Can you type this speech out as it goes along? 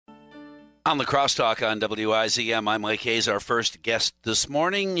On the Crosstalk on WIZM, I'm Mike Hayes. Our first guest this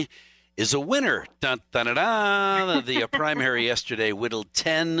morning is a winner. Dun, dun, dun, dun. The primary yesterday whittled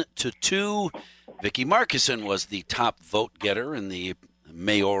 10-2. Vicki Markussen was the top vote getter in the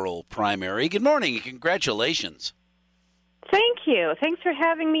mayoral primary. Good morning and congratulations. Thank you. Thanks for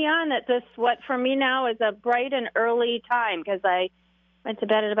having me on at this, what for me now is a bright and early time, because I went to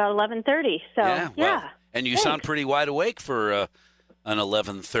bed at about 11:30. So, yeah. And you sound pretty wide awake for an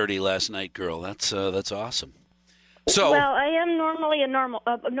 11:30 last night, girl. That's awesome. So, well, I am normally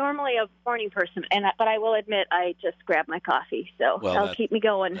a morning person, but I will admit I just grabbed my coffee, so that'll keep me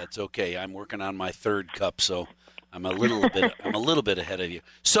going. That's okay. I'm working on my third cup, so I'm a little bit ahead of you.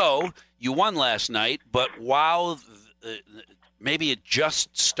 So you won last night, but wow, maybe it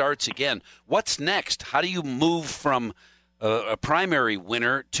just starts again. What's next? How do you move from a primary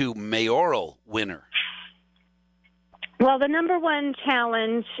winner to mayoral winner? Well, the number one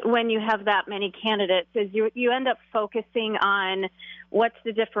challenge when you have that many candidates is you end up focusing on what's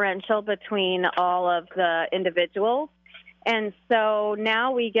the differential between all of the individuals. And so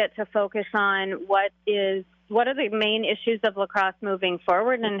now we get to focus on what are the main issues of La Crosse moving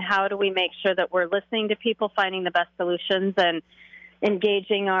forward, and how do we make sure that we're listening to people, finding the best solutions, and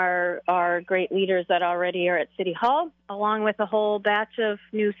engaging our great leaders that already are at City Hall, along with a whole batch of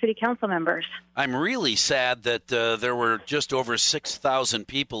new City Council members. I'm really sad that there were just over 6,000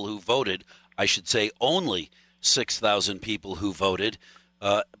 people who voted. I should say only 6,000 people who voted.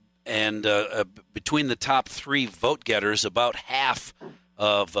 And between the top three vote getters, about half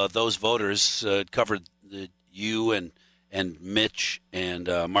of those voters covered you and Mitch and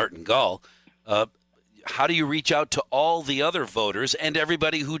Martin Gall. How do you reach out to all the other voters and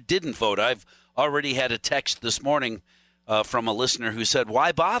everybody who didn't vote? I've already had a text this morning from a listener who said,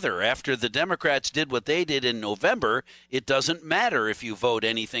 why bother? After the Democrats did what they did in November, it doesn't matter if you vote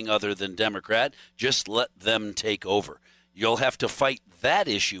anything other than Democrat. Just let them take over. You'll have to fight that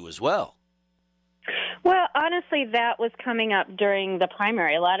issue as well. Well, honestly, that was coming up during the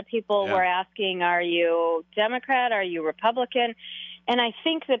primary. A lot of people were asking, are you Democrat? Are you Republican? And I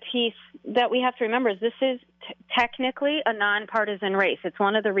think the piece that we have to remember is this is technically a nonpartisan race. It's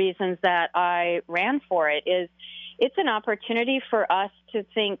one of the reasons that I ran for it. Is it's an opportunity for us to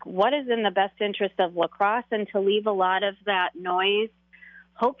think what is in the best interest of La Crosse and to leave a lot of that noise,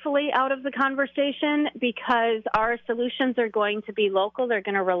 hopefully, out of the conversation, because our solutions are going to be local. They're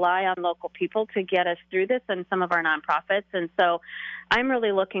going to rely on local people to get us through this, and some of our nonprofits. And so I'm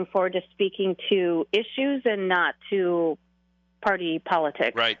really looking forward to speaking to issues and not to party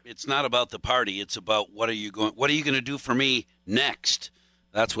politics. Right. It's not about the party. It's about what are you going to do for me next?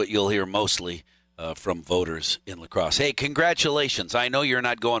 That's what you'll hear mostly from voters in La Crosse. Hey, congratulations. I know you're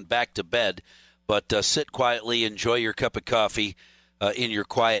not going back to bed, but sit quietly, enjoy your cup of coffee in your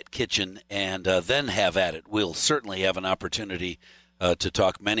quiet kitchen, and then have at it. We'll certainly have an opportunity to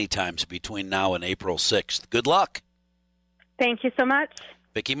talk many times between now and April 6th. Good luck. Thank you so much.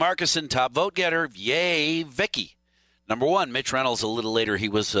 Vicki Markussen, top vote getter. Yay, Vicki. Number one, Mitch Reynolds, a little later, he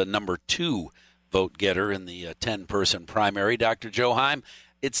was number two vote getter in the 10-person primary. Dr. Joe Heim,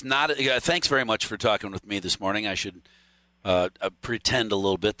 it's not. Thanks very much for talking with me this morning. I should pretend a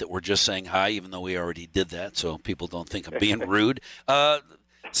little bit that we're just saying hi, even though we already did that, so people don't think I'm being rude.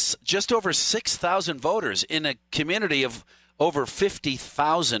 Just over 6,000 voters in a community of over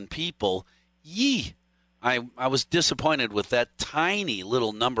 50,000 people. Yee! I was disappointed with that tiny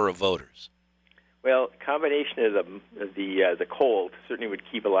little number of voters. Well, combination of the cold certainly would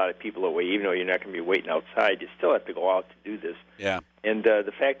keep a lot of people away, even though you're not going to be waiting outside. You still have to go out to do this. Yeah. And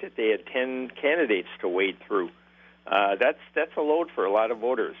the fact that they had 10 candidates to wade through, that's a load for a lot of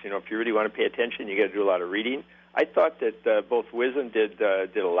voters. You know, if you really want to pay attention, you got to do a lot of reading. I thought that both WIZM did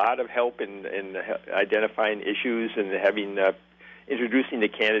a lot of help in identifying issues and introducing the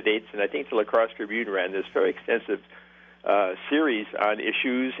candidates. And I think the La Crosse Tribune ran this very extensive series on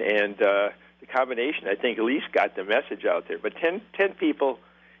issues, and the combination, I think, at least got the message out there. But 10 people,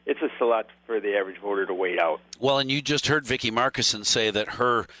 it's just a lot for the average voter to wait out. Well, and you just heard Vicki Markussen say that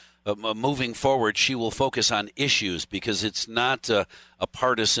her moving forward, she will focus on issues because it's not a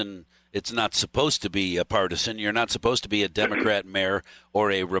partisan. It's not supposed to be a partisan. You're not supposed to be a Democrat mayor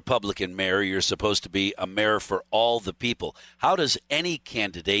or a Republican mayor. You're supposed to be a mayor for all the people. How does any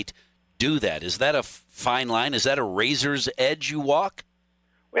candidate do that? Is that a fine line? Is that a razor's edge you walk?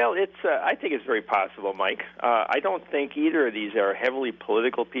 Well, I think it's very possible, Mike. I don't think either of these are heavily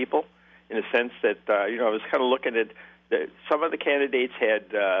political people in the sense that, I was kind of looking at some of the candidates had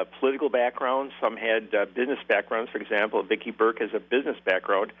political backgrounds. Some had business backgrounds. For example, Vicki Burke has a business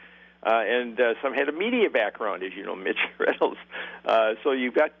background. and some had a media background, as you know, Mitch Reynolds. So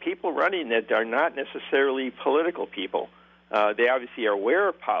you've got people running that are not necessarily political people. They obviously are aware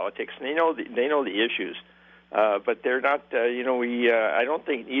of politics, and they know the issues. But they're not, I don't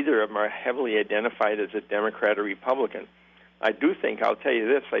think either of them are heavily identified as a Democrat or Republican. I'll tell you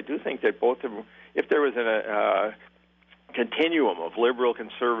this, I do think that both of them, if there was a continuum of liberal,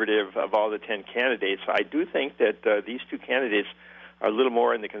 conservative of all the 10 candidates, I do think that these two candidates are a little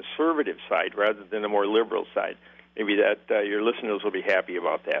more on the conservative side rather than the more liberal side. Maybe that your listeners will be happy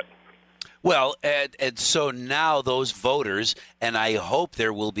about that. Well, and so now those voters, and I hope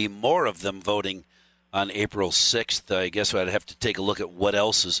there will be more of them voting on April 6th. I guess I'd have to take a look at what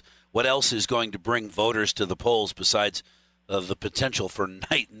else is going to bring voters to the polls besides the potential for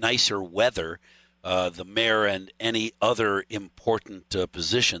nicer weather, the mayor and any other important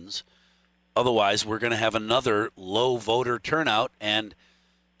positions. Otherwise, we're going to have another low voter turnout, and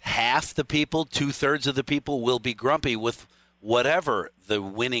half the people, 2/3 of the people will be grumpy with whatever the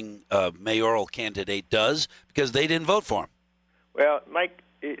winning mayoral candidate does because they didn't vote for him. Well, Mike,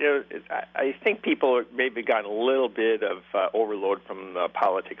 I think people have maybe gotten a little bit of overload from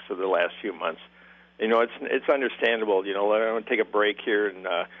politics of the last few months. It's understandable. I want to take a break here and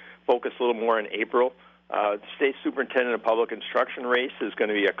focus a little more on April. The state superintendent of public instruction race is going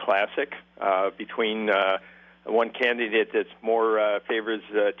to be a classic between one candidate that's more favors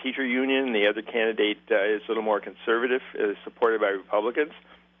teacher union, the other candidate is a little more conservative, supported by Republicans.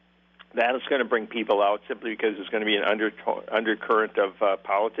 That is going to bring people out simply because there's going to be an undercurrent of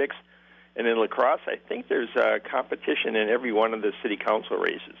politics. And in La Crosse, I think there's competition in every one of the city council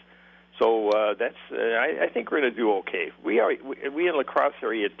races. So I think we're going to do okay. We in La Crosse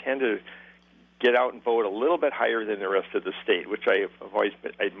area tend to get out and vote a little bit higher than the rest of the state, which I have always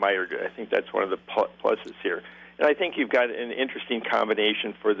admired. I think that's one of the pluses here. And I think you've got an interesting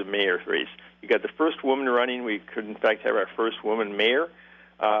combination for the mayor's race. You got the first woman running. We could, in fact, have our first woman mayor.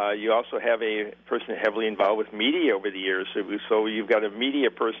 You also have a person heavily involved with media over the years. So you've got a media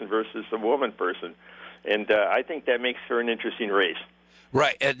person versus a woman person. And I think that makes for an interesting race.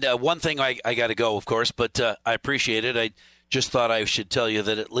 Right. And one thing I got to go, of course, but I appreciate it. I just thought I should tell you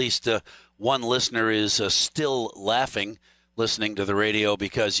that at least one listener is still laughing listening to the radio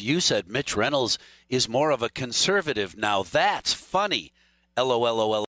because you said Mitch Reynolds is more of a conservative. Now that's funny. LOL.